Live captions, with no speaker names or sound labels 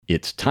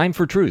It's Time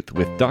for Truth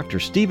with Dr.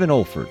 Stephen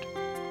Olford.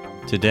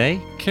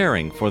 Today,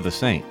 caring for the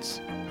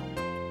saints.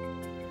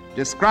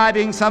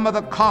 Describing some of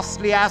the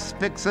costly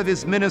aspects of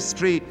his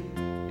ministry,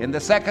 in the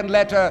second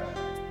letter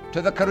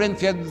to the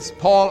Corinthians,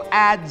 Paul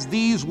adds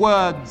these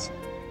words,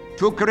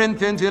 2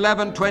 Corinthians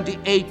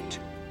 11:28,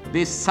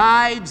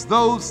 besides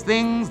those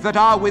things that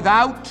are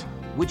without,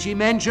 which he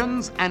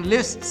mentions and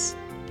lists,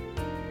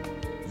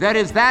 there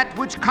is that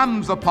which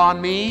comes upon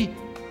me,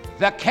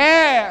 the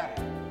care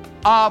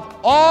of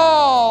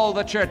all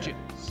the churches.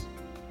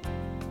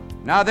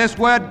 Now, this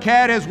word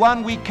care is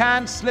one we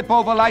can't slip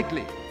over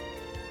lightly.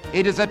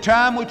 It is a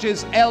term which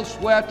is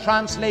elsewhere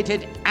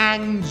translated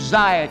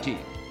anxiety.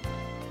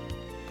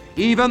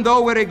 Even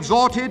though we're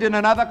exhorted in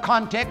another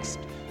context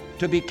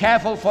to be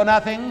careful for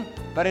nothing,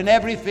 but in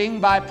everything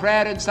by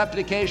prayer and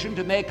supplication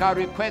to make our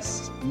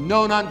requests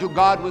known unto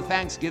God with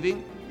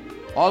thanksgiving,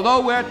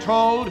 although we're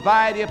told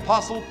by the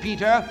Apostle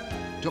Peter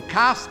to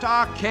cast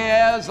our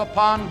cares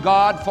upon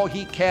God, for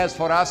he cares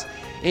for us,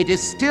 it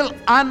is still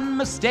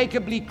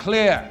unmistakably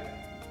clear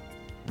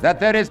that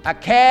there is a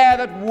care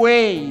that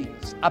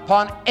weighs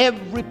upon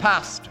every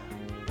pastor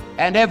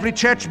and every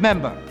church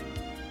member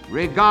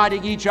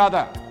regarding each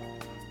other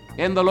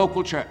in the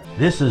local church.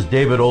 This is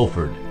David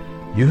Olford.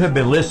 You have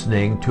been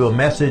listening to a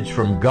message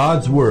from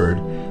God's Word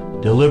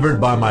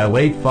delivered by my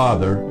late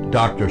father,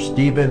 Dr.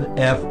 Stephen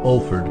F.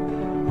 Olford,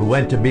 who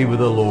went to be with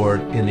the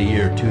Lord in the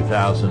year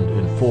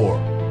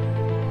 2004.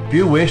 If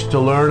you wish to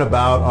learn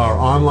about our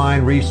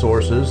online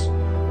resources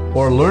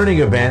or learning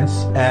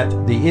events at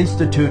the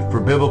Institute for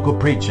Biblical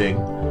Preaching,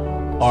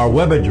 our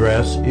web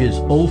address is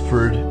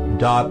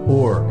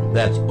olford.org.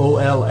 That's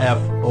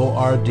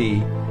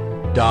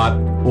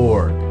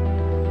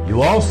olford.org.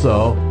 You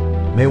also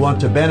may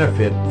want to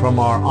benefit from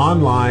our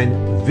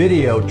online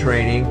video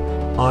training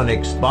on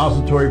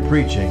expository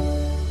preaching,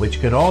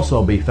 which can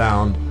also be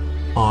found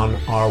on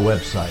our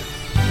website.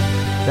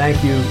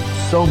 Thank you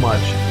so much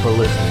for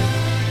listening.